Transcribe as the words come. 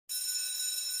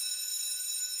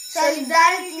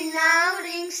Solidarity now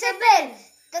rings a bell.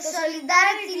 Το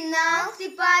Solidarity now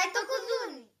χτυπάει το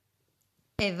κουδούνι.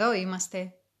 Εδώ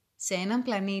είμαστε, σε έναν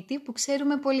πλανήτη που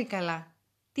ξέρουμε πολύ καλά,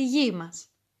 τη γη μας.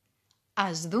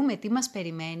 Ας δούμε τι μας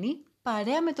περιμένει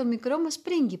παρέα με τον μικρό μας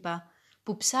πρίγκιπα,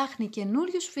 που ψάχνει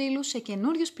καινούριους φίλους σε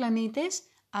καινούριους πλανήτες,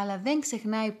 αλλά δεν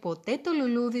ξεχνάει ποτέ το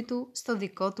λουλούδι του στο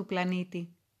δικό του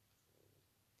πλανήτη.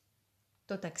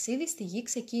 Το ταξίδι στη γη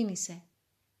ξεκίνησε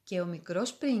και ο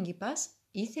μικρός πρίγκιπας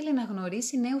ήθελε να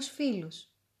γνωρίσει νέους φίλους.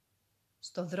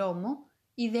 Στο δρόμο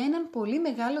είδε έναν πολύ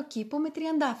μεγάλο κήπο με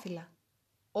τριαντάφυλλα,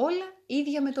 όλα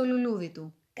ίδια με το λουλούδι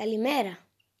του. «Καλημέρα»,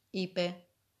 είπε.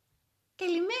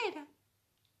 «Καλημέρα»,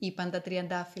 είπαν τα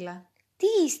τριαντάφυλλα. «Τι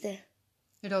είστε?»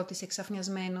 ρώτησε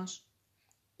ξαφνιασμένος.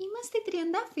 «Είμαστε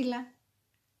τριαντάφυλλα».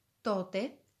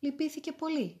 Τότε λυπήθηκε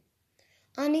πολύ.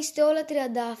 «Αν είστε όλα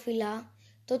τριαντάφυλλα,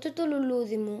 τότε το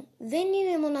λουλούδι μου δεν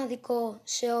είναι μοναδικό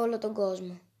σε όλο τον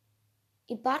κόσμο.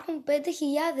 Υπάρχουν 5.000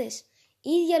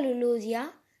 ίδια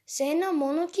λουλούδια σε ένα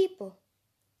μόνο κήπο».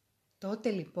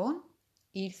 Τότε λοιπόν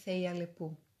ήρθε η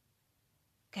Αλεπού.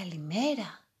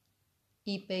 «Καλημέρα»,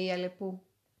 είπε η Αλεπού.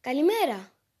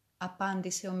 «Καλημέρα»,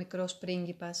 απάντησε ο μικρός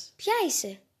πρίγκιπας. «Ποια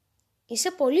είσαι?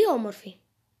 Είσαι πολύ όμορφη».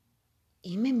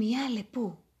 «Είμαι μία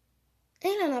Αλεπού».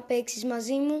 «Έλα να παίξεις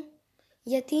μαζί μου,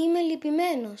 γιατί είμαι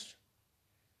λυπημένος».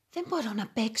 «Δεν μπορώ να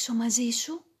παίξω μαζί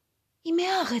σου. Είμαι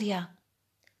άγρια».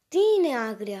 «Τι είναι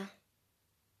άγρια?»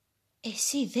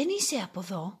 «Εσύ δεν είσαι από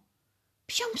εδώ.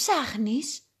 Ποιον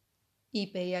ψάχνεις?»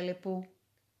 είπε η Αλεπού.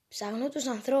 «Ψάχνω τους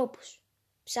ανθρώπους.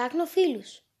 Ψάχνω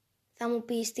φίλους. Θα μου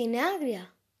πεις τι είναι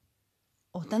άγρια?»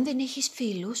 «Όταν δεν έχεις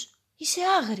φίλους, είσαι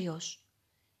άγριος.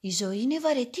 Η ζωή είναι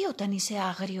βαρετή όταν είσαι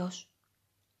άγριος.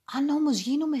 Αν όμως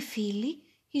γίνουμε φίλοι,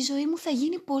 η ζωή μου θα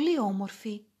γίνει πολύ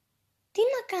όμορφη». «Τι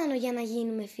να κάνω για να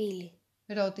γίνουμε φίλοι?»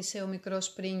 ρώτησε ο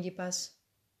μικρός πρίγκιπας.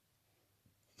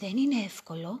 «Δεν είναι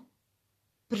εύκολο.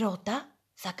 Πρώτα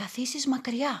θα καθίσεις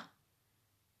μακριά.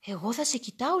 Εγώ θα σε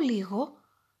κοιτάω λίγο,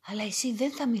 αλλά εσύ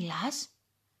δεν θα μιλάς.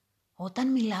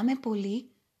 Όταν μιλάμε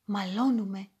πολύ,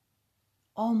 μαλώνουμε.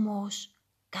 Όμως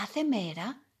κάθε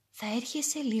μέρα θα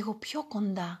έρχεσαι λίγο πιο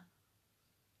κοντά».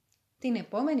 Την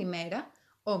επόμενη μέρα,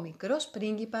 ο μικρός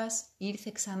πρίγκιπας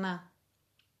ήρθε ξανά.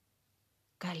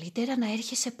 «Καλύτερα να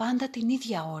έρχεσαι πάντα την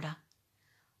ίδια ώρα.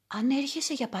 Αν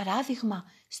έρχεσαι για παράδειγμα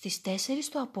στις 4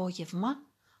 το απόγευμα,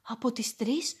 από τις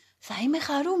 3 θα είμαι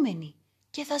χαρούμενη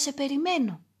και θα σε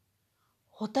περιμένω.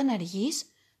 Όταν αργείς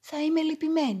θα είμαι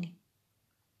λυπημένη».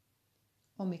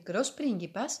 Ο μικρός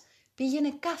πρίγκιπας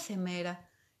πήγαινε κάθε μέρα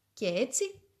και έτσι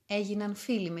έγιναν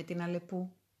φίλοι με την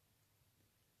Αλεπού.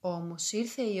 Όμως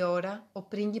ήρθε η ώρα ο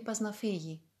πρίγκιπας να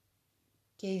φύγει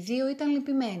και οι δύο ήταν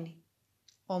λυπημένοι.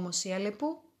 Όμως η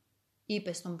Αλεπού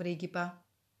είπε στον πρίγκιπα: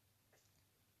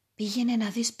 «Πήγαινε να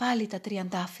δεις πάλι τα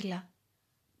τριαντάφυλλα.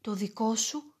 Το δικό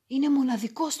σου είναι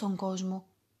μοναδικό στον κόσμο.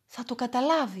 Θα το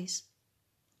καταλάβεις.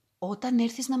 Όταν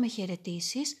έρθεις να με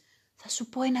χαιρετήσεις, θα σου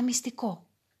πω ένα μυστικό».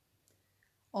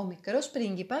 Ο μικρός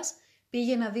πρίγκιπας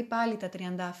πήγε να δει πάλι τα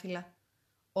τριαντάφυλλα.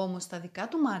 Όμως στα δικά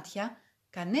του μάτια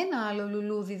κανένα άλλο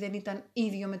λουλούδι δεν ήταν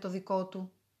ίδιο με το δικό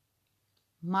του.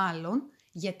 Μάλλον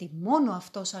γιατί μόνο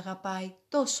αυτός αγαπάει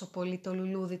τόσο πολύ το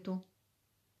λουλούδι του.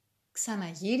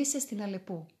 Ξαναγύρισε στην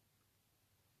Αλεπού.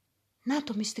 «Να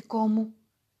το μυστικό μου»,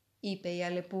 είπε η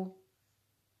Αλεπού.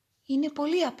 «Είναι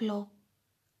πολύ απλό.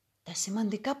 Τα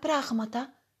σημαντικά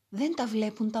πράγματα δεν τα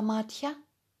βλέπουν τα μάτια.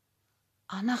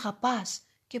 Αν αγαπάς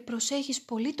και προσέχεις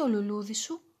πολύ το λουλούδι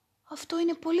σου, αυτό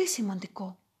είναι πολύ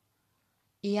σημαντικό.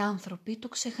 Οι άνθρωποι το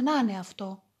ξεχνάνε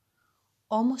αυτό.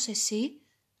 Όμως εσύ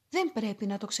δεν πρέπει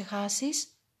να το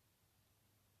ξεχάσεις.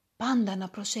 Πάντα να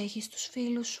προσέχεις τους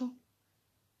φίλους σου.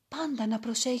 Πάντα να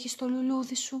προσέχεις το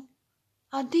λουλούδι σου.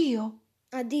 Αντίο».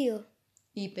 «Αντίο»,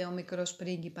 είπε ο μικρός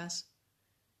πρίγκιπας.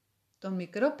 Τον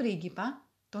μικρό πρίγκιπα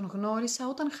τον γνώρισα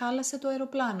όταν χάλασε το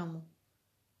αεροπλάνο μου.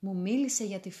 Μου μίλησε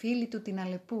για τη φίλη του την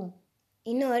Αλεπού.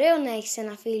 «Είναι ωραίο να έχεις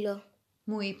ένα φίλο»,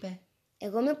 μου είπε.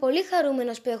 «Εγώ είμαι πολύ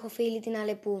χαρούμενος που έχω φίλη την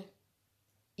Αλεπού».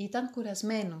 Ήταν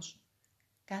κουρασμένος.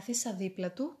 Κάθισα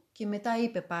δίπλα του και μετά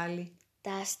είπε πάλι: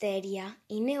 «Τα αστέρια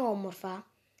είναι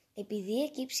όμορφα επειδή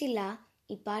εκεί ψηλά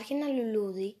υπάρχει ένα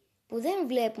λουλούδι που δεν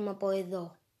βλέπουμε από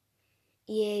εδώ.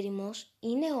 Η έρημος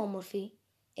είναι όμορφη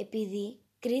επειδή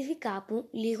κρύβει κάπου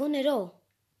λίγο νερό».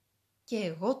 Και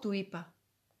εγώ του είπα: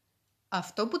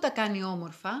 «Αυτό που τα κάνει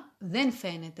όμορφα δεν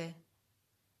φαίνεται».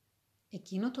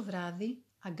 Εκείνο το βράδυ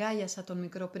αγκάλιασα τον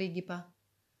μικρό πρίγκιπα.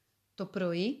 Το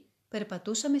πρωί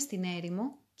περπατούσαμε στην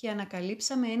έρημο και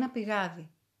ανακαλύψαμε ένα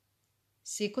πηγάδι.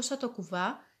 Σήκωσα το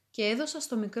κουβά και έδωσα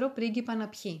στο μικρό πρίγκιπα να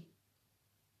πιει.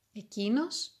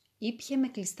 Εκείνος ήπιε με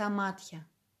κλειστά μάτια.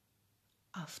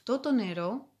 Αυτό το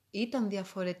νερό Ήταν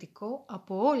διαφορετικό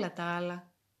από όλα τα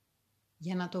άλλα.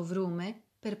 Για να το βρούμε,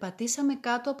 περπατήσαμε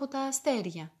κάτω από τα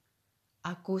αστέρια.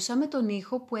 Ακούσαμε τον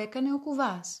ήχο που έκανε ο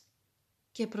κουβάς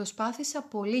και προσπάθησα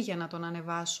πολύ για να τον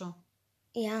ανεβάσω.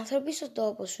 Οι άνθρωποι στο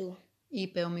τόπο σου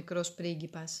είπε ο μικρός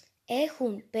πρίγκιπας.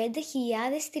 έχουν 5.000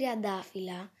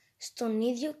 τριαντάφυλλα στον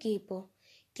ίδιο κήπο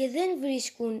και δεν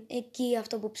βρίσκουν εκεί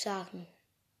αυτό που ψάχνουν.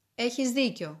 Έχεις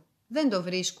δίκιο, δεν το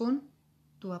βρίσκουν,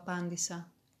 του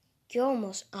απάντησα. Κι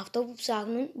όμως αυτό που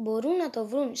ψάχνουν μπορούν να το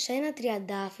βρουν σε ένα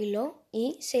τριαντάφυλλο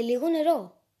ή σε λίγο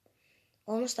νερό.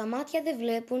 Όμως τα μάτια δεν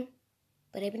βλέπουν,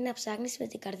 πρέπει να ψάχνεις με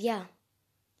την καρδιά.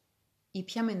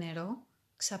 Ήπιαμε νερό,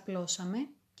 ξαπλώσαμε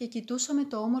και κοιτούσαμε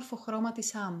το όμορφο χρώμα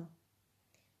της άμμου.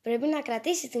 Πρέπει να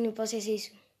κρατήσεις την υπόσχεσή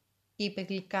σου, είπε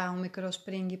γλυκά ο μικρός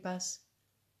πρίγκιπας.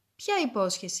 Ποια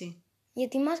υπόσχεση? για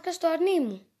τη μάσκα στο αρνί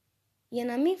μου, για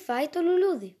να μην φάει το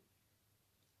λουλούδι.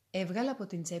 Έβγαλα από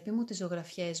την τσέπη μου τις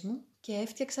ζωγραφιές μου και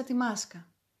έφτιαξα τη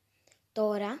μάσκα.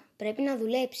 Τώρα πρέπει να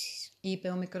δουλέψεις, είπε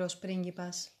ο μικρός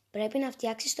πρίγκιπας. πρέπει να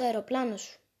φτιάξεις το αεροπλάνο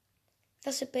σου.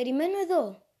 Θα σε περιμένω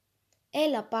εδώ.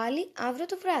 Έλα πάλι αύριο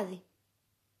το βράδυ.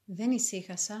 Δεν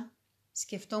ησύχασα,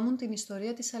 σκεφτόμουν την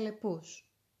ιστορία της Αλεπούς.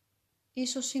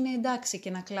 Ίσως είναι εντάξει και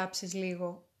να κλάψεις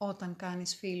λίγο όταν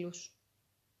κάνεις φίλους.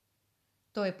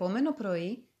 Το επόμενο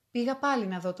πρωί πήγα πάλι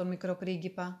να δω τον μικρό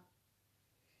πρίγκιπα.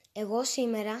 Εγώ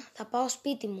σήμερα θα πάω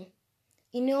σπίτι μου.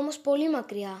 Είναι όμως πολύ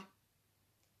μακριά.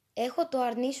 Έχω το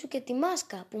αρνί σου και τη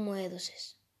μάσκα που μου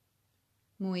έδωσες,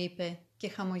 μου είπε και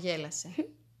χαμογέλασε.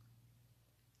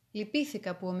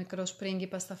 Λυπήθηκα που ο μικρός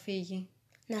πρίγκιπας θα φύγει.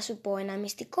 Να σου πω ένα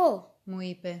μυστικό, μου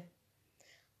είπε.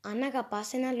 Αν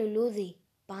αγαπάς ένα λουλούδι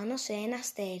πάνω σε ένα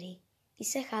αστέρι,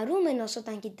 είσαι χαρούμενος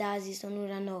όταν κοιτάζεις τον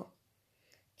ουρανό.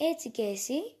 Έτσι και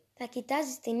εσύ θα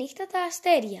κοιτάζεις τη νύχτα τα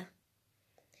αστέρια.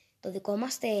 Το δικό μας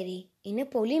αστέρι είναι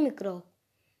πολύ μικρό,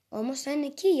 όμως θα είναι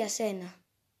εκεί για σένα.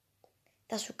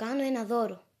 Θα σου κάνω ένα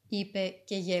δώρο, είπε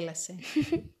και γέλασε.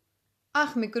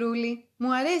 Αχ, μικρούλι,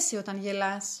 μου αρέσει όταν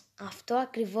γελάς. Αυτό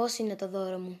ακριβώς είναι το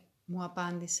δώρο μου, μου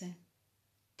απάντησε.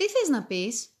 Τι θες να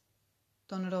πεις?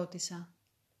 τον ρώτησα.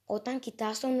 Όταν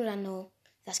κοιτάς τον ουρανό,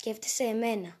 θα σκέφτεσαι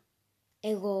εμένα.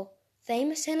 Εγώ θα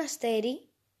είμαι σε ένα αστέρι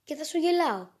και θα σου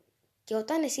γελάω. Και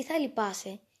όταν εσύ θα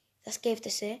λυπάσαι, θα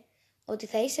σκέφτεσαι ότι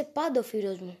θα είσαι πάντα ο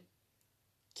φίλος μου.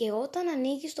 Και όταν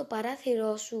ανοίγεις το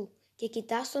παράθυρό σου και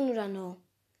κοιτάς τον ουρανό,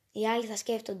 οι άλλοι θα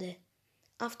σκέφτονται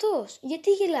 «Αυτός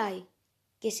γιατί γελάει?»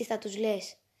 Και εσύ θα τους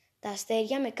λες «Τα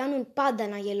αστέρια με κάνουν πάντα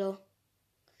να γελώ».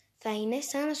 Θα είναι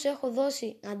σαν να σου έχω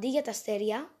δώσει αντί για τα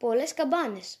αστέρια πολλές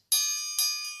καμπάνες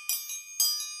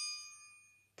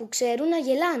που ξέρουν να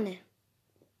γελάνε.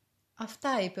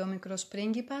 Αυτά είπε ο μικρός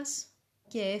πρίγκιπας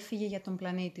και έφυγε για τον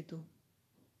πλανήτη του.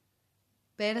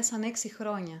 Πέρασαν 6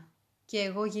 χρόνια και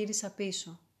εγώ γύρισα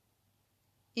πίσω.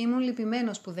 Ήμουν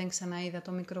λυπημένος που δεν ξαναείδα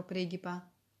το μικρό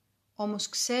πρίγκιπα, όμως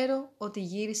ξέρω ότι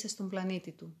γύρισε στον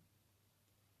πλανήτη του.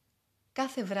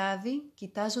 Κάθε βράδυ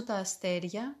κοιτάζω τα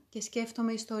αστέρια και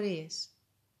σκέφτομαι ιστορίες.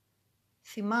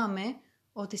 Θυμάμαι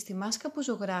ότι στη μάσκα που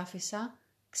ζωγράφισα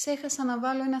ξέχασα να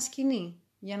βάλω ένα σκοινί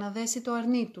για να δέσει το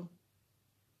αρνί του.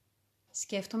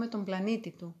 Σκέφτομαι τον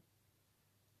πλανήτη του.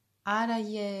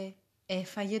 Άραγε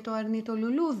έφαγε το αρνί το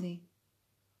λουλούδι?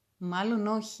 Μάλλον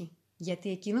όχι, γιατί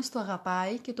εκείνος το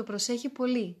αγαπάει και το προσέχει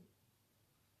πολύ.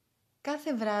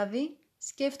 Κάθε βράδυ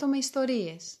σκέφτομαι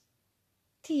ιστορίες.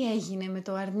 Τι έγινε με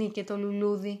το αρνί και το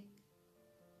λουλούδι?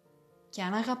 Και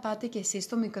αν αγαπάτε κι εσείς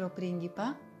το μικρό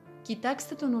πρίγκιπα,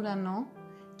 κοιτάξτε τον ουρανό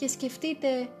και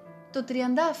σκεφτείτε το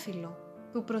τριαντάφυλλο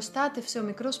που προστάτευσε ο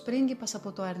μικρός πρίγκιπας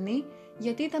από το αρνί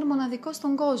γιατί ήταν μοναδικός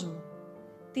στον κόσμο.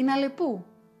 Την Αλεπού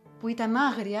που ήταν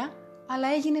άγρια αλλά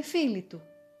έγινε φίλη του.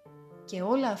 Και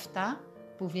όλα αυτά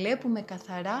που βλέπουμε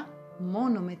καθαρά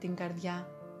μόνο με την καρδιά.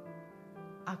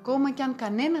 Ακόμα κι αν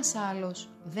κανένας άλλος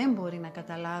δεν μπορεί να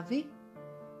καταλάβει,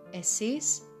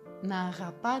 εσείς να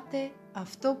αγαπάτε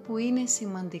αυτό που είναι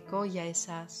σημαντικό για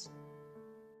εσάς.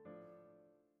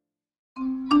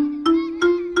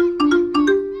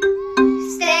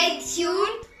 Stay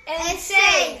tuned and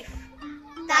safe.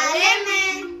 Τα λέμε!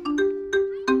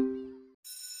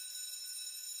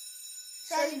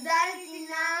 Solidarity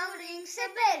now rings a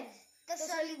bell. Το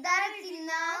Solidarity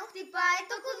now χτυπάει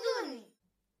το κουδούνι.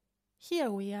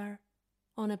 Here we are,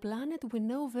 on a planet we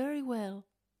know very well,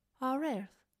 our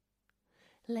Earth.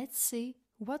 Let's see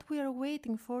what we are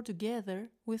waiting for together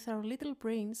with our little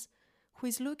prince, who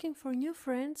is looking for new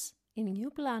friends in new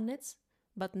planets,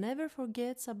 but never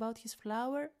forgets about his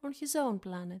flower on his own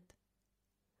planet.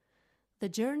 The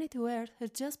journey to Earth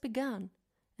has just begun,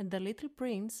 and the little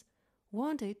prince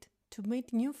wanted to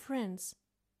meet new friends.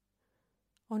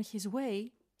 On his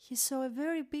way, he saw a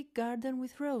very big garden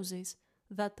with roses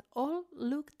that all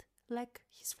looked like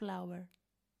his flower.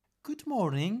 Good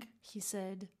morning. He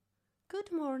said.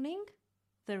 Good morning,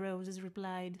 the roses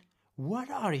replied. What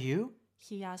are you?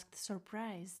 He asked,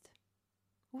 surprised.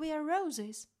 We are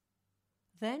roses.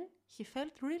 Then he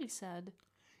felt really sad.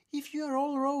 If you are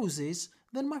all roses,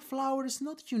 then my flower is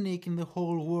not unique in the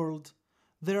whole world.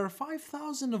 There are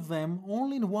 5,000 of them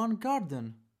only in one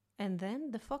garden. And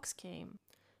then the fox came.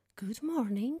 Good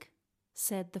morning,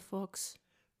 said the fox.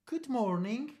 Good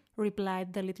morning,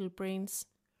 replied the little prince.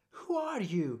 Who are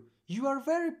you? You are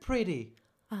very pretty.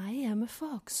 I am a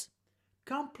fox.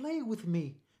 Come play with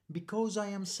me, because I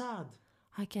am sad.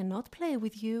 I cannot play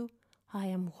with you. I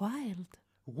am wild.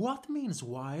 What means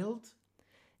wild?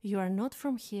 You are not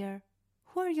from here.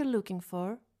 Who are you looking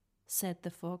for? Said the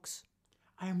fox.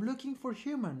 I am looking for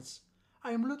humans.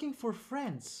 I am looking for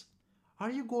friends.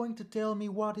 Are you going to tell me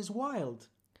what is wild?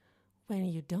 When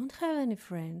you don't have any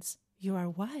friends, you are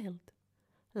wild.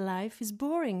 Life is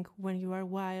boring when you are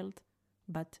wild.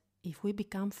 But if we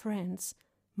become friends,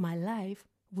 my life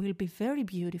will be very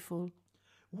beautiful.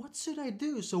 What should I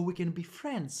do so we can be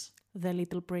friends? The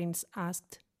little prince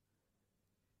asked.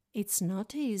 It's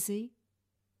not easy.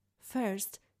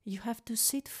 First, you have to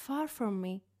sit far from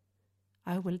me.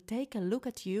 I will take a look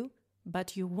at you,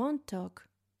 but you won't talk.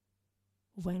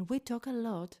 When we talk a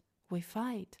lot, we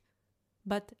fight.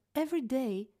 But every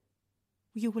day,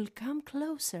 you will come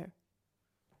closer.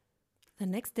 The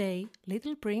next day,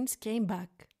 little prince came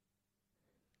back.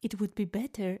 It would be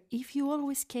better if you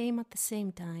always came at the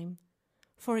same time.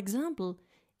 For example,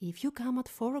 if you come at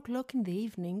 4 o'clock in the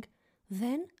evening,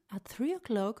 then at 3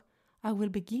 o'clock I will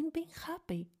begin being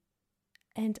happy,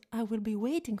 and I will be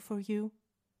waiting for you.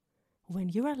 When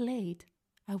you are late,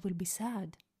 I will be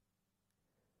sad.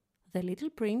 The little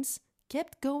prince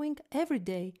kept going every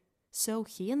day, so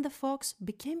he and the fox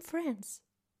became friends.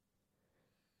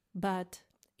 But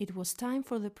it was time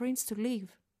for the prince to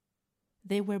leave.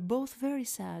 They were both very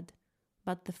sad,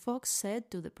 but the fox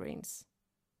said to the prince,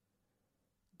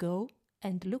 Go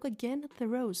and look again at the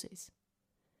roses.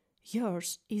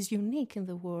 Yours is unique in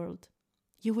the world.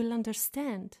 You will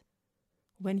understand.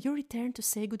 When you return to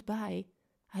say goodbye,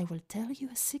 I will tell you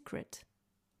a secret.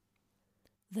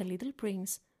 The little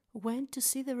prince went to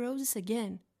see the roses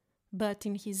again, but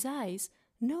in his eyes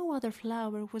no other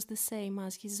flower was the same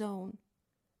as his own.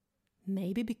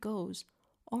 Maybe because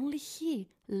only he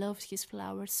loves his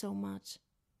flowers so much.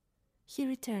 He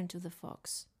returned to the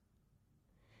fox.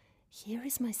 Here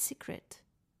is my secret,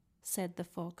 said the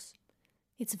fox.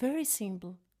 It's very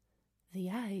simple. The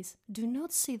eyes do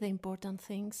not see the important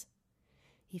things.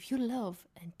 If you love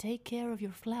and take care of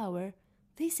your flower,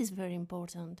 this is very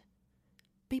important.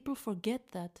 People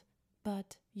forget that,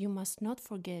 but you must not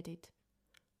forget it.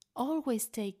 Always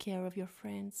take care of your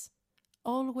friends.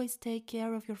 Always take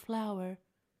care of your flower.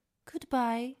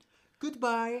 Goodbye.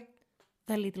 Goodbye,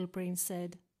 the little prince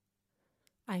said.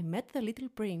 I met the little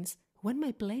prince when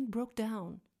my plane broke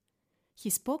down. He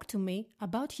spoke to me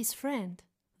about his friend,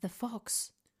 the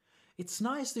fox. It's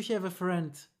nice to have a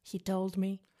friend, he told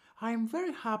me. I am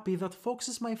very happy that Fox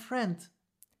is my friend.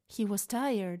 He was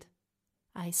tired.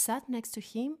 I sat next to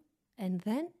him, and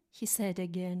then he said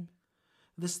again,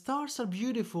 The stars are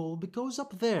beautiful because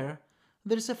up there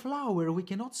is a flower we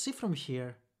cannot see from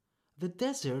here. The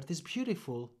desert is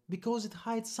beautiful because it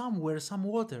hides somewhere some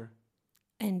water.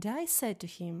 And I said to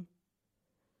him,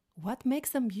 What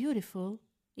makes them beautiful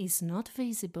is not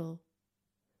visible.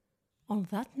 On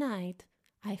that night,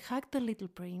 I hugged the little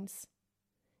prince.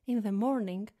 In the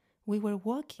morning, we were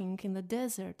walking in the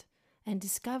desert and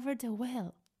discovered a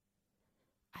well.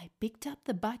 I picked up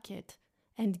the bucket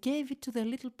and gave it to the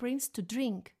little prince to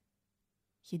drink.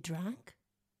 He drank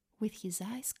with his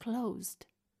eyes closed.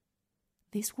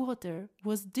 This water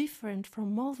was different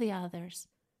from all the others.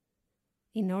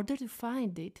 In order to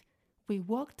find it, we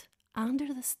walked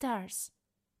under the stars,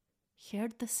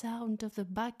 heard the sound of the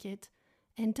bucket,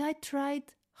 and I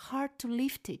tried hard to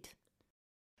lift it.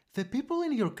 The people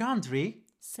in your country,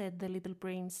 said the little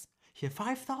prince, have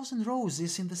 5,000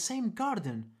 roses in the same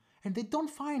garden, and they don't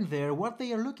find there what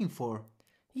they are looking for.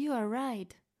 You are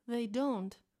right, they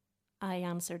don't, I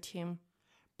answered him.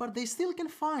 But they still can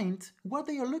find what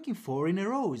they are looking for in a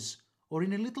rose or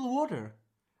in a little water.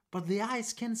 But the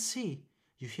eyes can't see.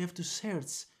 You have to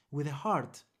search with the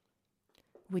heart.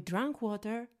 We drank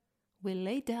water, we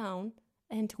lay down,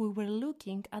 and we were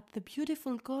looking at the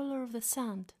beautiful color of the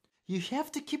sand. You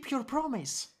have to keep your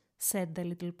promise, said the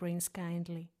little prince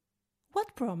kindly.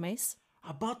 What promise?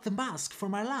 About the mask for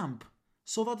my lamp,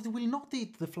 so that it will not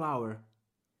eat the flower.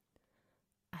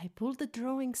 I pulled the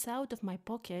drawings out of my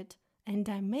pocket and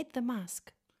I made the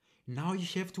mask. Now you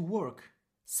have to work,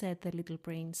 said the little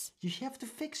prince. You have to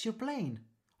fix your plane.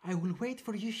 I will wait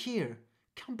for you here.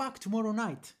 Come back tomorrow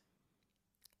night.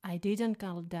 I didn't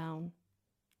calm down.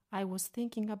 I was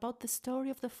thinking about the story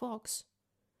of the fox.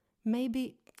 Maybe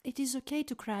it is okay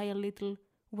to cry a little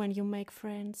when you make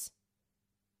friends.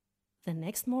 The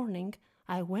next morning,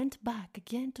 I went back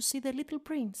again to see the little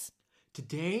prince.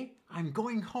 Today I'm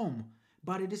going home,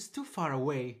 but it is too far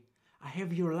away. I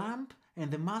have your lamp and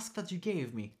the mask that you gave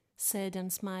me, said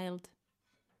and smiled.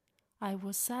 I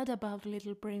was sad about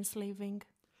little prince leaving.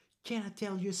 Can I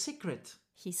tell you a secret?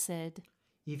 He said.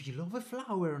 If you love a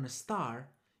flower on a star,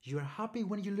 you are happy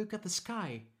when you look at the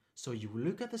sky, so you will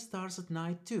look at the stars at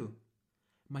night too.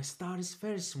 My star is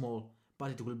very small,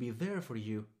 but it will be there for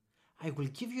you. I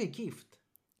will give you a gift,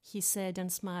 he said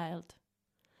and smiled.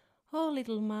 Oh,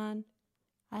 little man,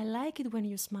 I like it when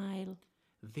you smile.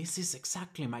 This is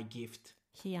exactly my gift,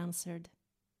 he answered.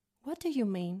 What do you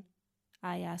mean?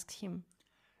 I asked him.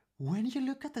 When you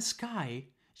look at the sky,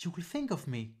 you will think of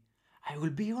me. I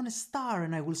will be on a star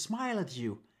and I will smile at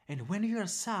you, and when you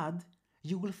are sad,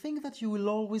 you will think that you will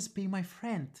always be my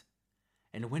friend.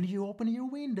 And when you open your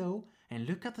window and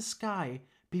look at the sky,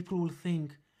 people will think,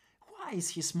 why is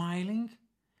he smiling?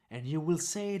 And you will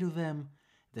say to them,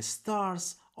 the stars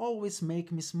always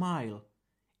make me smile.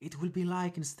 It will be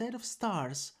like instead of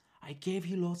stars, I gave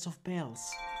you lots of bells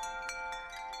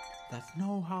that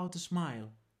know how to smile.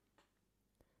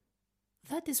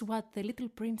 That is what the little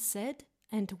prince said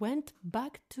and went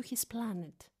back to his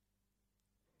planet.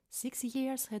 6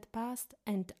 years had passed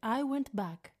and I went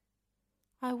back.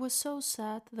 I was so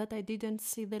sad that I didn't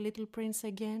see the little prince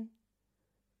again.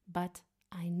 But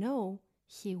I know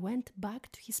he went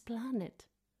back to his planet.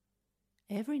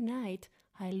 Every night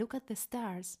I look at the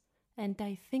stars and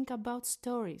I think about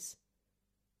stories.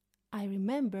 I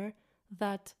remember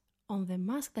that on the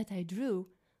mask that I drew,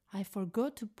 I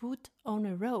forgot to put on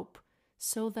a rope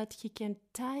so that he can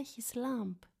tie his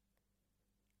lamp.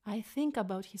 I think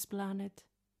about his planet.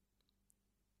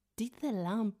 Did the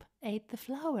lamp eat the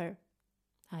flower?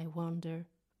 I wonder.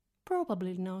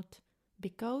 Probably not,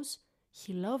 because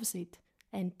he loves it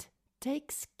and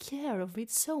takes care of it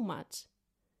so much.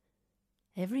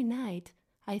 Every night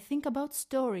I think about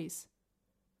stories.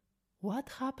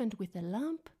 What happened with the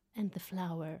lamp and the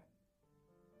flower?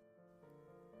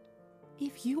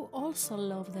 If you also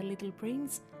love the little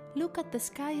prince, look at the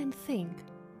sky and think.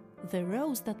 The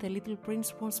rose that the little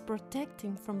prince was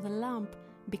protecting from the lamp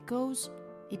because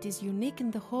it is unique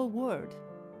in the whole world.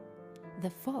 The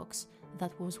fox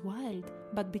that was wild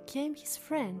but became his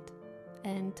friend,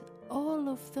 and all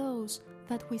of those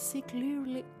that we see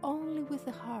clearly only with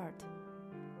the heart.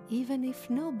 Even if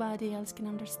nobody else can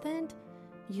understand,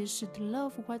 you should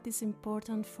love what is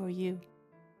important for you.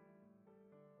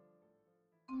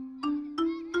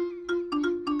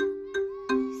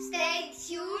 Stay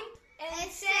tuned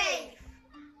and safe.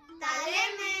 Τα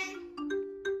λέμε.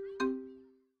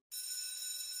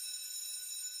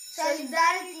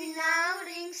 Solidarity now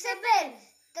rings a bell.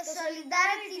 Το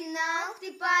Solidarity now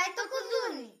χτυπάει το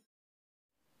κουδούνι.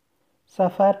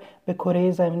 سفر به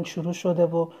کره زمین شروع شده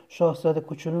و شاهزاده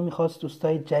کوچولو میخواست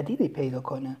دوستای جدیدی پیدا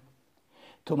کنه.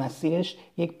 تو مسیرش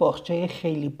یک باغچه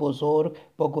خیلی بزرگ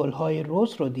با گلهای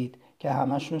رز رو دید که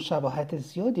همشون شباهت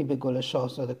زیادی به گل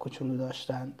شاهزاده کوچولو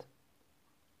داشتند.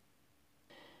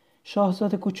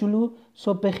 شاهزاده کوچولو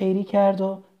صبح بخیری کرد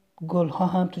و گلها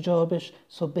هم تو جوابش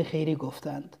صبح بخیری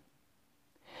گفتند.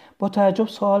 با تعجب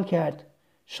سوال کرد: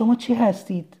 شما چی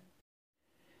هستید؟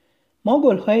 ما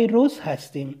گلهای رز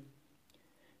هستیم.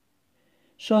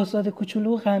 شاهزاده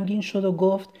کوچولو غمگین شد و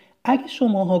گفت: اگه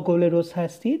شماها گل رز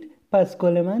هستید، پس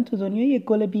گل من تو دنیا یک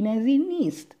گل بی‌نظیر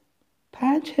نیست.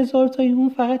 5000 تای اون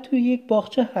فقط توی یک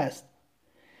باغچه هست.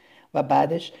 و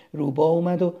بعدش روباه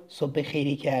اومد و صبح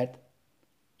بخیری کرد.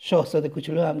 شاهزاده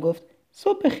کوچولو هم گفت: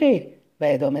 صبح بخیر، و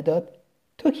ادامه داد: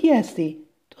 تو کی هستی؟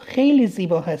 تو خیلی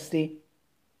زیبا هستی.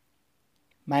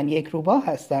 من یک روباه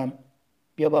هستم.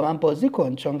 بیا با من بازی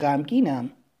کن چون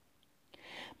غمگینم.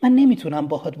 من نمیتونم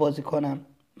باهات بازی کنم.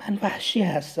 من وحشی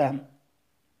هستم.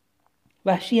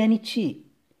 وحشی یعنی چی؟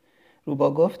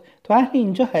 روباه گفت: تو اهل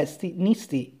اینجا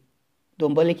نیستی.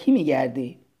 دنبال کی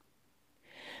میگردی؟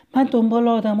 من دنبال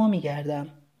آدما میگردم.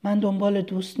 من دنبال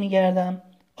دوست میگردم.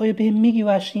 آیا بهم میگی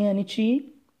وحشی یعنی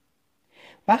چی؟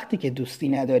 وقتی که دوستی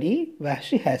نداری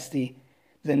وحشی هستی.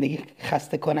 زندگی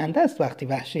خسته کننده است وقتی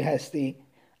وحشی هستی.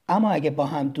 اما اگه با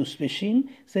هم دوست بشین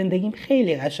زندگیم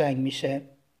خیلی قشنگ میشه.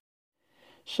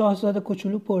 شاهزاده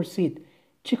کوچولو پرسید: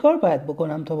 چیکار باید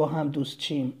بکنم تا با هم دوست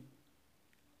چیم؟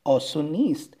 آسون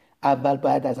نیست. اول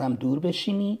باید از هم دور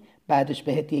بشینی، بعدش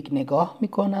بهت یک نگاه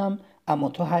میکنم اما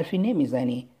تو حرفی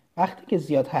نمیزنی. وقتی که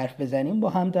زیاد حرف بزنیم با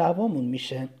هم دعوامون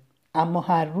میشه، اما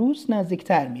هر روز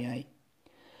نزدیکتر میای.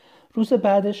 روز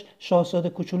بعدش شاهزاده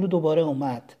کوچولو دوباره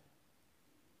اومد.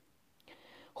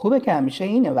 خوبه که همیشه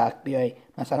اینه وقت بیای.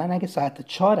 مثلا اگه ساعت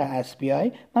 4 عصر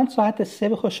بیای، من ساعت 3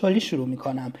 به خوشحالی شروع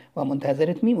میکنم و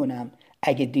منتظرت میمونم.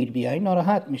 اگه دیر بیای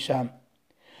ناراحت میشم.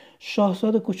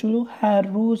 شاهزاده کوچولو هر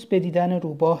روز به دیدن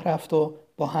روباه رفت و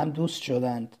با هم دوست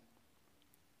شدند.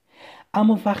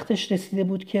 اما وقتش رسیده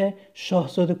بود که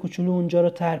شاهزاده کوچولو اونجا رو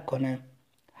ترک کنه.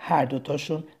 هر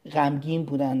دوتاشون غمگین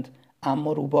بودند،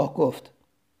 اما روباه گفت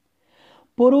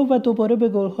برو و دوباره به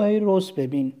گلهای رز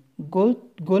ببین.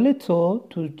 گل تو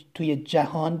توی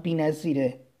جهان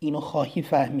بی‌نظیره. اینو خواهی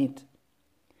فهمید.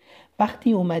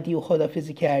 وقتی اومدی و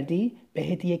خدافزی کردی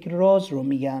بهت یک راز رو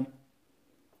میگم.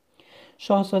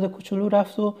 شاهزاده کوچولو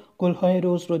رفت و گلهای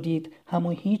رز رو دید، اما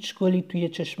هیچ گلی توی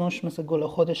چشماش مثل گل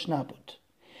خودش نبود.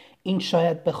 این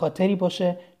شاید به خاطری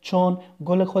باشه چون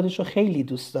گل خودش رو خیلی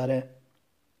دوست داره.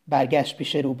 برگشت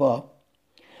پیش روبا.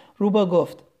 روبا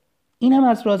گفت این هم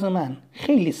از راز من.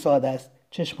 خیلی ساده است.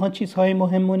 چشم‌ها چیزهای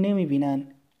مهم رو نمی‌بینن.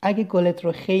 اگه گلت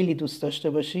رو خیلی دوست داشته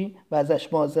باشی و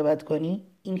ازش مواظبت کنی،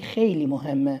 این خیلی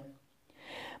مهمه.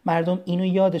 مردم اینو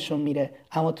یادشون میره،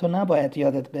 اما تو نباید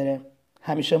یادت بره.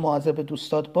 همیشه مواظب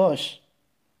دوستات باش.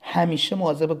 همیشه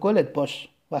مواظب گلت باش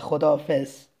و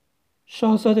خداحافظ.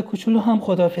 شاهزاده کوچولو هم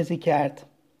خداحافظی کرد.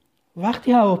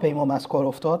 وقتی هواپیما از کار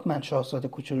افتاد، من شاهزاده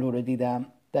کوچولو رو دیدم.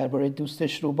 درباره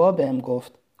دوستش روبا بهم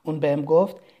گفت. اون بهم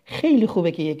گفت خیلی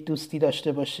خوبه که یک دوستی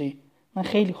داشته باشی. من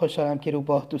خیلی خوشحالم که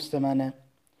روباه دوست منه.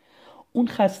 اون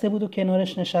خسته بود و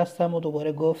کنارش نشستم و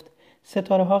دوباره گفت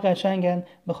ستاره ها قشنگن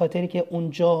به خاطری که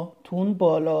اونجا تو اون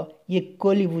بالا یک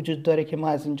گلی وجود داره که ما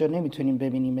از اینجا نمیتونیم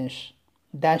ببینیمش.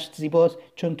 دشت زیباست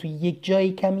چون تو یک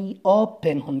جایی کمی آب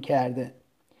پنهون کرده.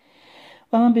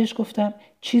 و من بهش گفتم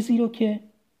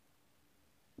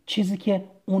چیزی که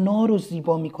اونا رو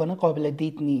زیبا میکنه قابل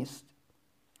دید نیست.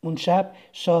 اون شب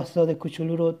شاهزاده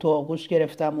کوچولو رو تو آغوش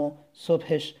گرفتم و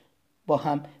صبحش با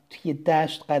هم توی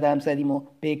دشت قدم زدیم و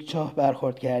به یک چاه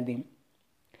برخورد کردیم.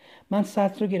 من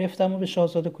سطل رو گرفتم و به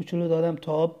شاهزاده کوچولو دادم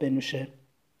تا آب بنوشه.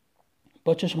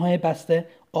 با چشمهای بسته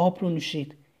آب رو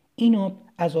نوشید. این آب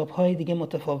از آبهای دیگه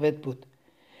متفاوت بود.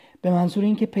 به منظور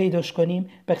اینکه پیداش کنیم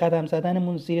به قدم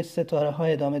زدنمون زیر ستاره ها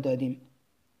ادامه دادیم.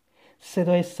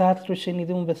 صدای سطل رو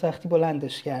شنیدم و به سختی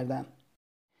بلندش کردم.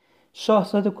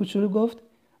 شاهزاده کوچولو گفت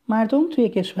مردم توی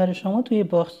کشور شما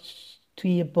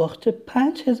توی باغچه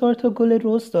 5000 تا گل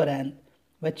رز دارن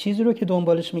و چیزی رو که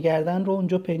دنبالش میگردن رو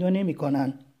اونجا پیدا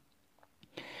نمیکنن.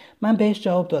 من بهش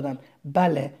جواب دادم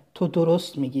بله تو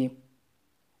درست میگی،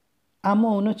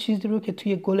 اما اونا چیزی رو که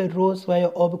توی گل رز و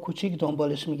یا آب کوچیک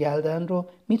دنبالش میگردن رو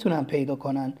میتونن پیدا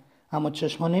کنن، اما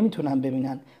چشم‌ها نمیتونن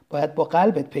ببینن. باید با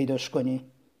قلبت پیداش کنی.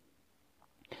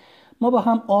 ما با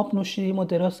هم آب نوشیدیم و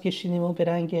دراز کشیدیم و به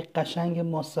رنگ قشنگ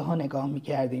ماسه ها نگاه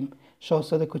میکردیم.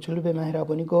 شاهزاده کوچولو به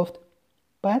مهربانی گفت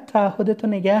باید تعهدتو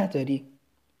نگه داری.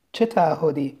 چه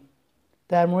تعهدی؟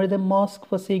 در مورد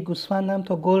ماسک واسه گوسفندم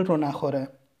تا گل رو نخوره.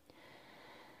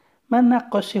 من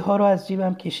نقاشی ها رو از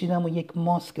جیبم کشیدم و یک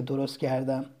ماسک درست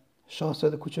کردم.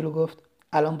 شاهزاده کوچولو گفت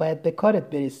الان باید به کارت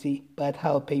برسی. باید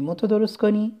هواپیماتو درست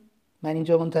کنی. من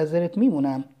اینجا منتظرت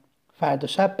میمونم. فردا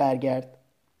شب برگرد.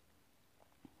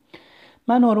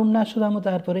 من آروم نشدم و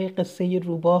درباره قصه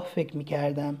روباه فکر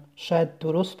میکردم. شاید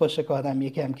درست باشه که آدم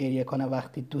یکم گریه کنه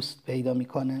وقتی دوست پیدا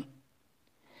میکنه.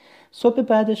 صبح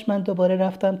بعدش من دوباره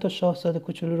رفتم تا شاهزاده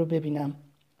کوچولو رو ببینم.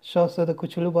 شاهزاده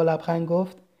کوچولو با لبخند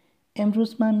گفت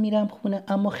امروز من میرم خونه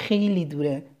اما خیلی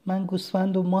دوره. من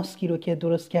گوسفند و ماسکی رو که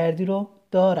درست کردی رو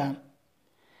دارم.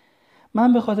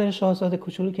 من به خاطر شاهزاده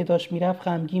کوچولو که داشت میرفت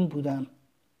غمگین بودم.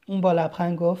 اون با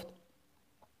لبخند گفت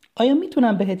آیا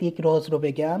میتونم بهت یک راز رو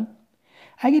بگم؟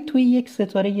 اگه توی یک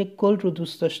ستاره یک گل رو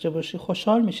دوست داشته باشی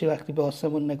خوشحال میشی وقتی به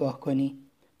آسمون نگاه کنی.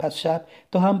 پس شب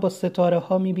تو هم با ستاره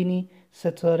ها میبینی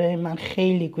ستاره من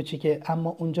خیلی کوچیکه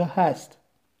اما اونجا هست.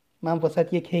 من واسه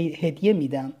یک هدیه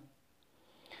میدم.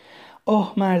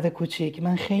 اوه مرد کوچیک،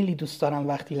 من خیلی دوست دارم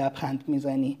وقتی لبخند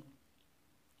میزنی.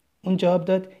 اون جواب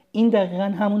داد این دقیقاً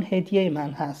همون هدیه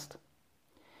من هست.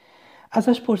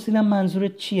 ازش پرسیدم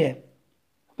منظورت چیه؟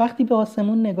 وقتی به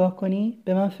آسمون نگاه کنی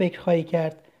به من فکر خواهی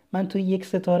کرد. من توی یک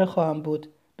ستاره خواهم بود.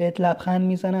 بهت لبخند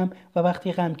میزنم و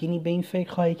وقتی غمگینی به این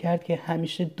فکر خواهی کرد که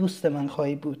همیشه دوست من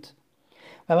خواهی بود.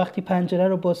 و وقتی پنجره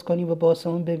رو باز کنی و به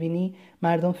آسمون ببینی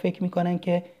مردم فکر میکنن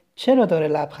که چرا داره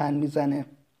لبخند میزنه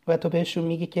و تو بهشون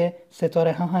میگی که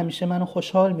ستاره ها همیشه منو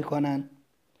خوشحال میکنن.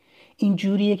 این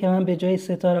جوریه که من به جای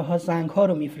ستاره ها زنگ ها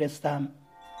رو میفرستم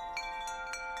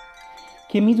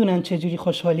که میدونن چجوری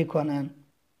خوشحالی کنن.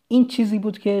 این چیزی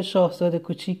بود که شاهزاده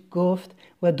کوچیک گفت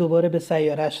و دوباره به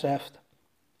سیارش رفت.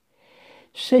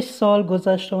 6 سال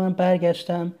گذشت و من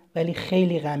برگشتم، ولی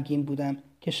خیلی غمگین بودم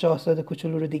که شاهزاده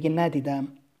کوچولو رو دیگه ندیدم.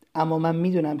 اما من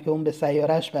میدونم که اون به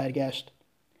سیارش برگشت.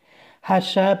 هر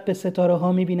شب به ستاره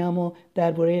ها میبینم و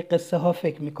درباره قصه ها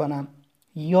فکر میکنم.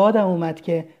 یادم اومد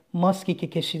که ماسکی که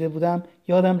کشیده بودم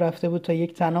یادم رفته بود تا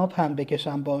یک طناب هم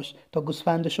بکشم باش تا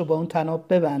گوسفندش رو با اون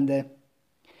طناب ببنده.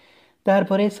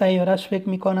 درباره سیارش فکر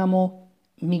میکنم و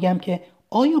میگم که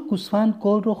آیا گوسفند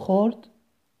گل رو خورد؟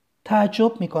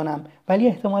 تعجب میکنم، ولی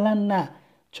احتمالاً نه،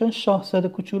 چون شاهزاده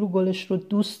کوچولو گلش رو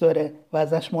دوست داره و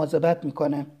ازش مواظبت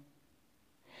میکنه.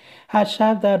 هر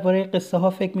شب درباره قصه ها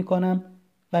فکر میکنم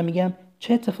و میگم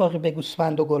چه اتفاقی به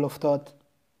گوسفند و گل افتاد.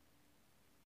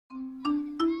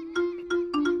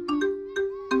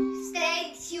 Stay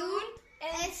tuned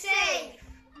and safe.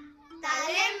 Τα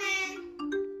λέμε.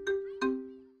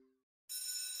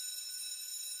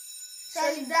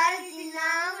 Solidarity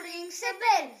now rings a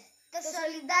bell. Το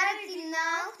Solidarity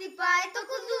now χτυπάει το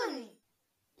κουδούνι.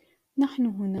 نحن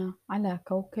هنا على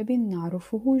كوكب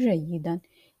نعرفه جيدا،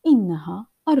 إنها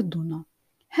أرضنا.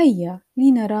 هيا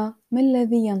لنرى ما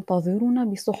الذي ينتظرنا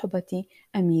بصحبة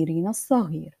أميرنا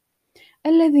الصغير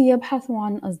الذي يبحث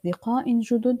عن أصدقاء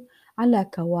جدد على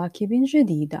كواكب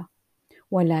جديدة،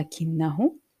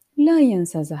 ولكنه لا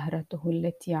ينسى زهرته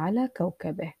التي على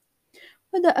كوكبه.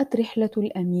 بدأت رحلة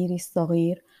الأمير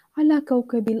الصغير على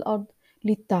كوكب الأرض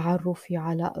للتعرف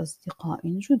على أصدقاء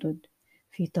جدد.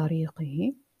 في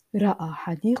طريقه رأى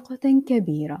حديقة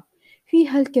كبيرة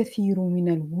فيها الكثير من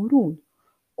الورود،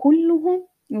 كلهم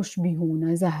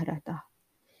يشبهون زهرته.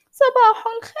 صباح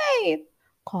الخير،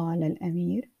 قال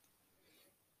الأمير.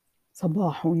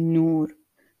 صباح النور،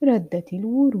 ردت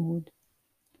الورود.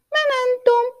 من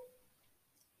أنتم؟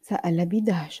 سأل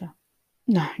بدهشة.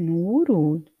 نحن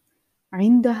ورود.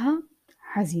 عندها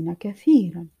حزن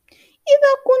كثيرا.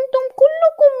 إذا كنتم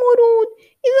كلكم ورود،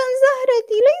 إذا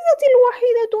زهرتي ليست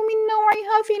الوحيدة من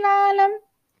نوعها في العالم.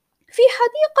 في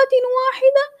حديقة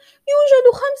واحدة يوجد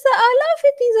 5000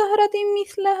 زهرة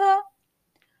مثلها.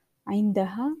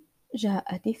 عندها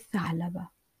جاءت الثعلبة.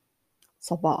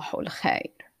 صباح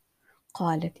الخير،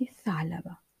 قالت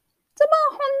الثعلبة.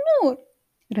 صباح النور،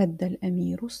 رد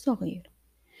الأمير الصغير.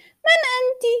 من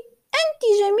أنت؟ أنت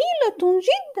جميلة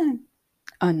جدا.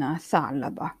 أنا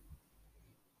ثعلبة.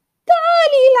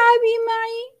 تعالي العبي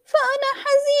معي، فأنا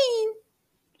حزين.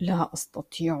 لا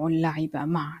أستطيع اللعب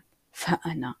معك،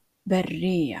 فأنا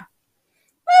برية.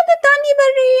 ماذا تعني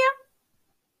برية؟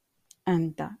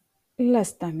 أنت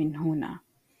لست من هنا.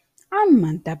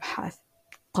 عمن تبحث؟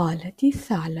 قالت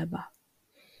الثعلبة.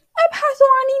 أبحث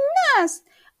عن الناس،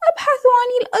 أبحث عن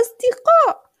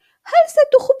الأصدقاء. هل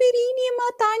ستخبريني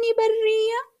ما تعني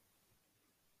برية؟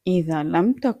 إذا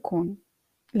لم تكن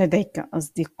لديك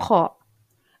أصدقاء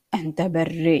أنت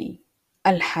بري.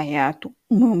 الحياة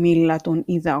مملة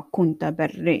إذا كنت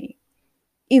بري.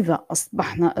 إذا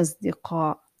أصبحنا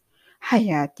أصدقاء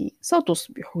حياتي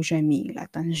ستصبح جميلة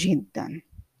جدا.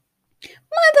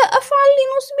 ماذا أفعل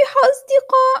لنصبح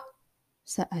أصدقاء؟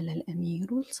 سأل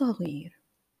الأمير الصغير.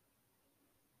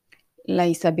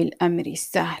 ليس بالأمر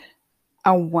السهل.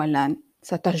 أولا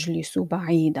ستجلس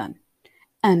بعيدا،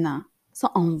 أنا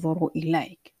سأنظر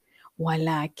إليك،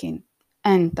 ولكن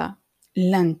أنت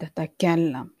لن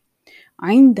تتكلم.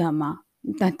 عندما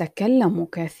نتكلم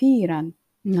كثيرا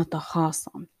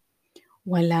نتخاصم،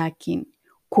 ولكن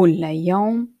كل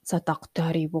يوم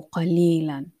ستقترب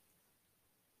قليلا.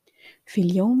 في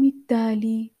اليوم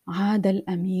التالي عاد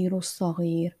الأمير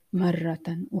الصغير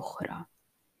مرة أخرى.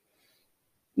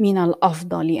 من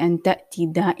الأفضل أن تأتي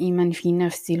دائما في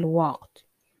نفس الوقت.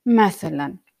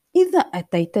 مثلا إذا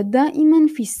أتيت دائما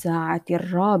في الساعة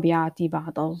 4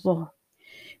 بعد الظهر،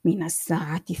 من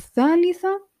الساعة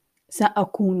 3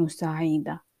 سأكون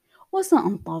سعيدة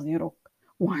وسأنتظرك،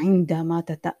 وعندما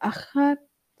تتأخر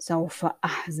سوف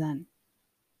أحزن.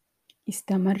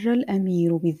 استمر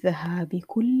الأمير بالذهاب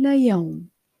كل يوم،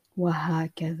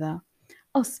 وهكذا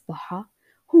أصبح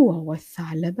هو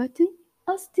والثعلبة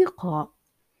أصدقاء.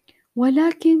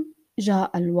 ولكن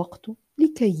جاء الوقت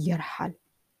لكي يرحل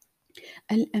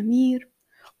الأمير،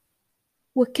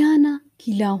 وكان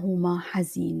كلاهما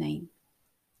حزينين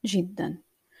جدا.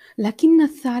 لكن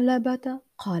الثعلبة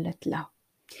قالت له: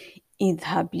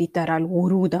 اذهب لترى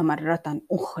الورود مرة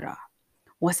أخرى،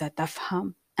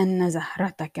 وستفهم أن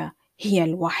زهرتك هي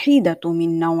الوحيدة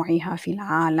من نوعها في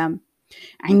العالم.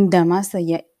 عندما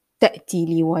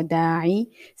تأتي لوداعي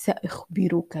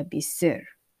سأخبرك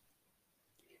بالسر.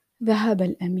 ذهب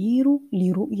الأمير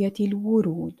لرؤية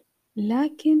الورود،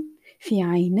 لكن في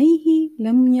عينيه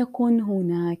لم يكن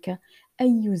هناك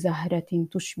أي زهرة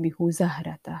تشبه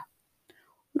زهرته.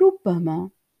 ربما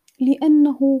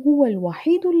لأنه هو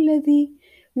الوحيد الذي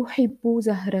يحب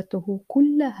زهرته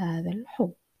كل هذا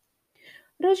الحب.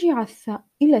 رجع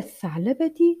إلى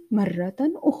الثعلبة مرة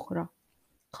أخرى.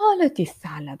 قالت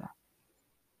الثعلبة: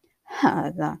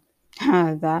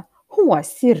 هذا هو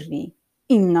سري،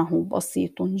 إنه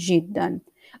بسيط جدا.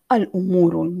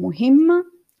 الأمور المهمة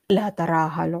لا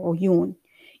تراها العيون.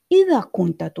 إذا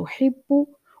كنت تحب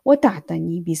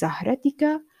وتعتني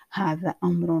بزهرتك هذا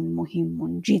أمر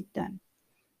مهم جدا.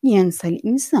 ينسى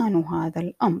الإنسان هذا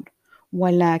الأمر،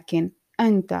 ولكن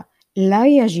أنت لا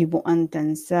يجب أن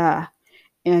تنساه.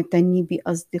 اعتني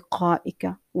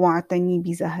بأصدقائك واعتني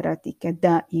بزهرتك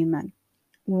دائما.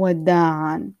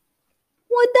 وداعا.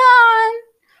 وداعا،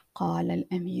 قال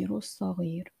الأمير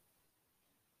الصغير.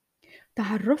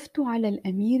 تعرفت على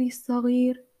الأمير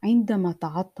الصغير عندما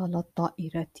تعطلت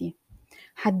طائرتي.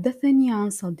 حدثني عن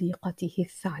صديقته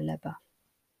الثعلبة.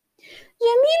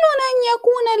 جميل أن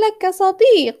يكون لك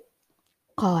صديق،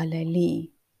 قال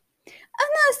لي.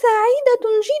 أنا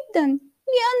سعيدة جدا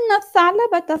لأن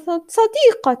الثعلبة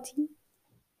صديقتي.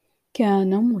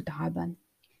 كان متعبا.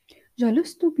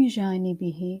 جلست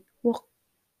بجانبه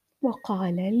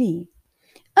وقال لي: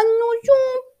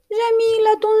 النجوم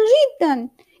جميلة جدا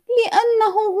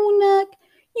لأنه هناك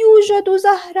يوجد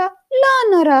زهرة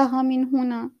لا نراها من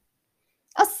هنا.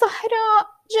 الصحراء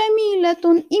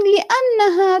جميلة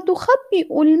لأنها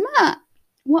تخبئ الماء.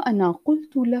 وأنا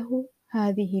قلت له: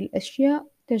 هذه الأشياء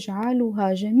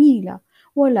تجعلها جميلة،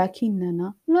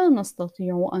 ولكننا لا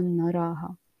نستطيع أن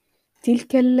نراها.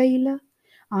 تلك الليلة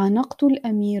عانقت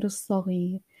الأمير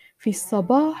الصغير. في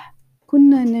الصباح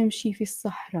كنا نمشي في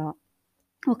الصحراء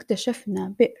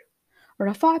واكتشفنا بئر.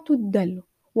 رفعت الدلو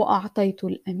وأعطيت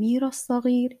الأمير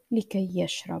الصغير لكي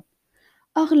يشرب.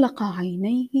 أغلق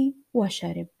عينيه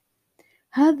وشرب.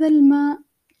 هذا الماء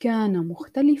كان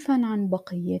مختلفا عن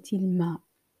بقية الماء.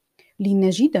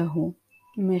 لنجده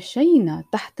مشينا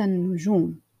تحت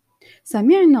النجوم.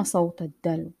 سمعنا صوت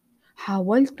الدلو.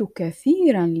 حاولت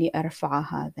كثيرا لأرفع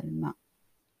هذا الماء.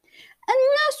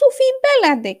 الناس في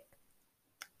بلدك،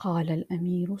 قال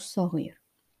الأمير الصغير،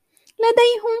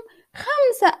 لديهم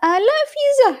 5000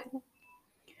 زهرة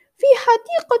في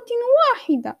حديقة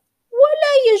واحدة،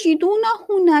 ولا يجدون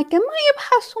هناك ما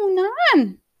يبحثون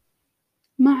عنه.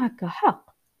 معك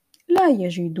حق، لا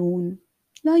يجدون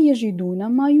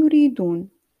ما يريدون.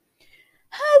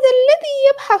 هذا الذي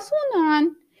يبحثون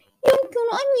عنه يمكن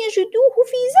أن يجدوه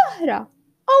في زهرة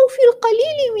أو في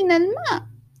القليل من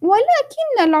الماء،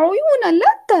 ولكن العيون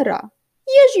لا ترى.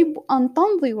 يجب أن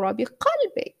تنظر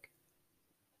بقلبك.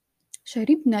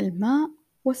 شربنا الماء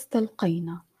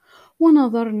واستلقينا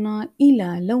ونظرنا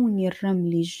إلى لون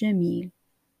الرمل الجميل.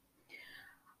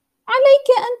 عليك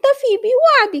أن تفي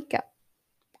بوعدك،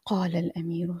 قال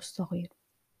الأمير الصغير.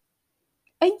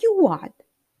 أي وعد؟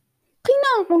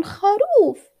 قناع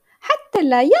الخروف حتى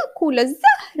لا يأكل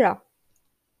الزهرة.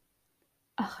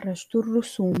 أخرجت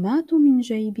الرسومات من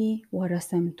جيبي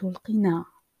ورسمت القناع.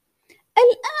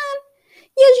 الآن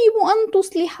يجب أن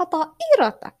تصلح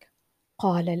طائرتك،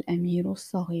 قال الأمير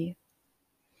الصغير.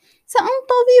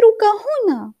 سأنتظرك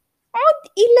هنا.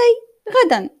 عد إلي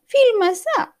غدا في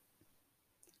المساء.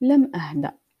 لم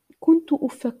أهدأ. كنت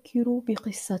أفكر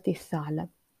بقصة الثعلب.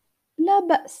 لا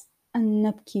بأس أن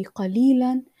نبكي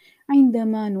قليلا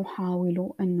عندما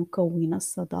نحاول أن نكون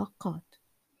الصداقات.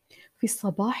 في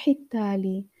الصباح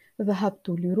التالي ذهبت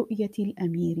لرؤية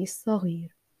الأمير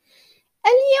الصغير.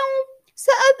 اليوم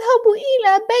سأذهب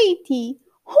إلى بيتي،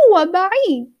 هو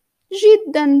بعيد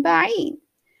جدا بعيد.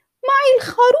 معي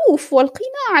الخروف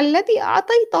والقناع الذي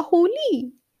أعطيته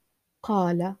لي،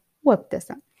 قال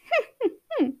وابتسم.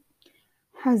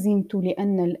 حزنت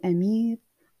لأن الأمير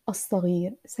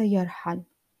الصغير سيرحل.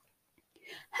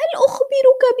 هل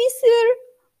أخبرك بسر؟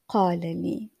 قال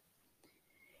لي.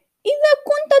 إذا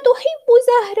كنت تحب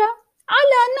زهرة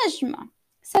على نجمة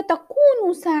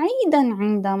ستكون سعيدا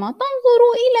عندما تنظر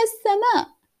إلى السماء.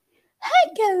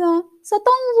 هكذا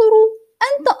ستنظر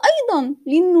أنت أيضا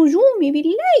للنجوم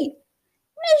بالليل.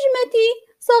 نجمتي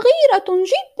صغيرة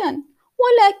جدا،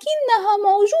 ولكنها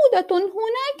موجودة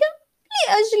هناك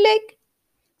لأجلك.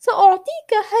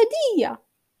 سأعطيك هدية،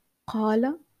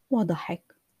 قال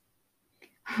وضحك.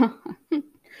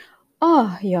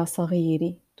 يا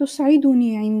صغيري،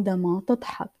 تسعدني عندما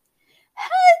تضحك.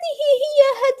 هذه هي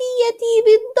هديتي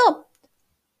بالضبط،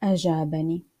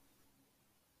 أجابني.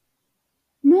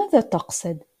 ماذا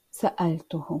تقصد؟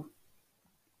 سألته.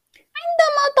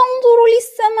 عندما تنظر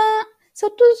للسماء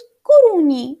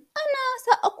ستذكرني. أنا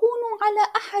سأكون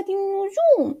على أحد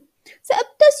النجوم.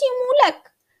 سأبتسم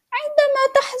لك.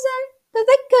 عندما تحزن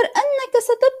تذكر أنك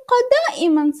ستبقى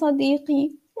دائما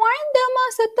صديقي. وعندما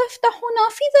ستفتح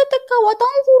نافذتك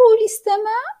وتنظر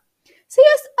للسماء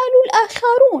سيسأل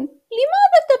الآخرون: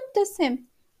 لماذا تبتسم؟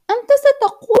 أنت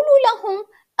ستقول لهم: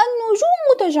 النجوم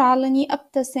تجعلني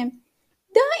أبتسم.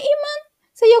 دائما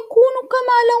سيكون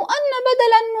كما لو أن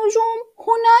بدل النجوم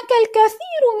هناك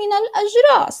الكثير من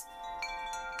الأجراس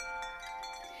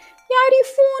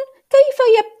يعرفون كيف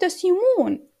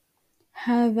يبتسمون.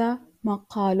 هذا ما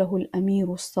قاله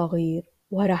الأمير الصغير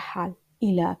ورحل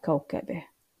إلى كوكبه.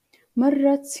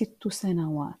 مرت 6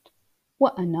 سنوات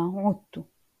وأنا عدت.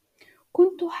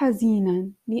 كنت حزينا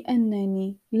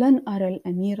لأنني لن أرى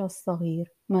الأمير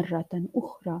الصغير مرة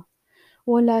أخرى،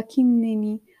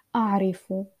 ولكنني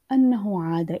أعرف أنه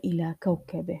عاد إلى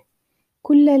كوكبه.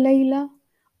 كل ليلة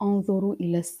أنظر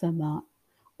إلى السماء،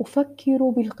 أفكر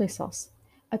بالقصص.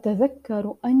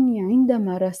 أتذكر أني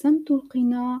عندما رسمت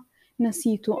القناع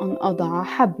نسيت أن أضع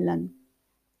حبلا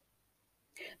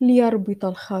ليربط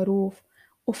الخروف.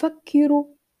 أفكر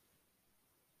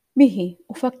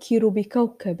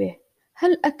بكوكبه.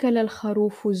 هل أكل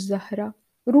الخروف الزهرة؟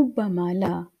 ربما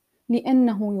لا،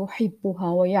 لأنه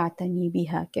يحبها ويعتني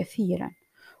بها كثيرا.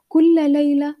 كل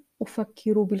ليلة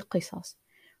أفكر بالقصص.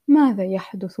 ماذا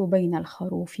يحدث بين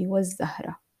الخروف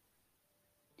والزهرة؟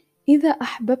 إذا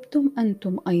أحببتم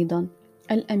أنتم أيضا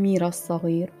الأمير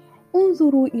الصغير،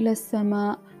 انظروا إلى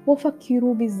السماء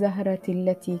وفكروا بالزهرة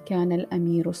التي كان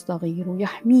الأمير الصغير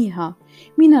يحميها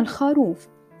من الخروف،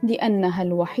 لأنها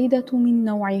الوحيدة من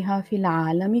نوعها في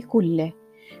العالم كله.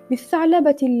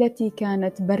 بالثعلبة التي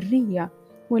كانت برية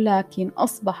ولكن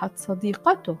أصبحت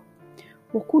صديقته.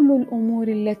 وكل الأمور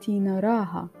التي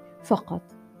نراها فقط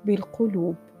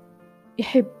بالقلوب.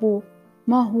 احبوا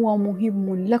ما هو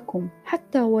مهم لكم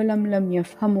حتى ولم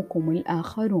يفهمكم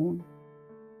الآخرون.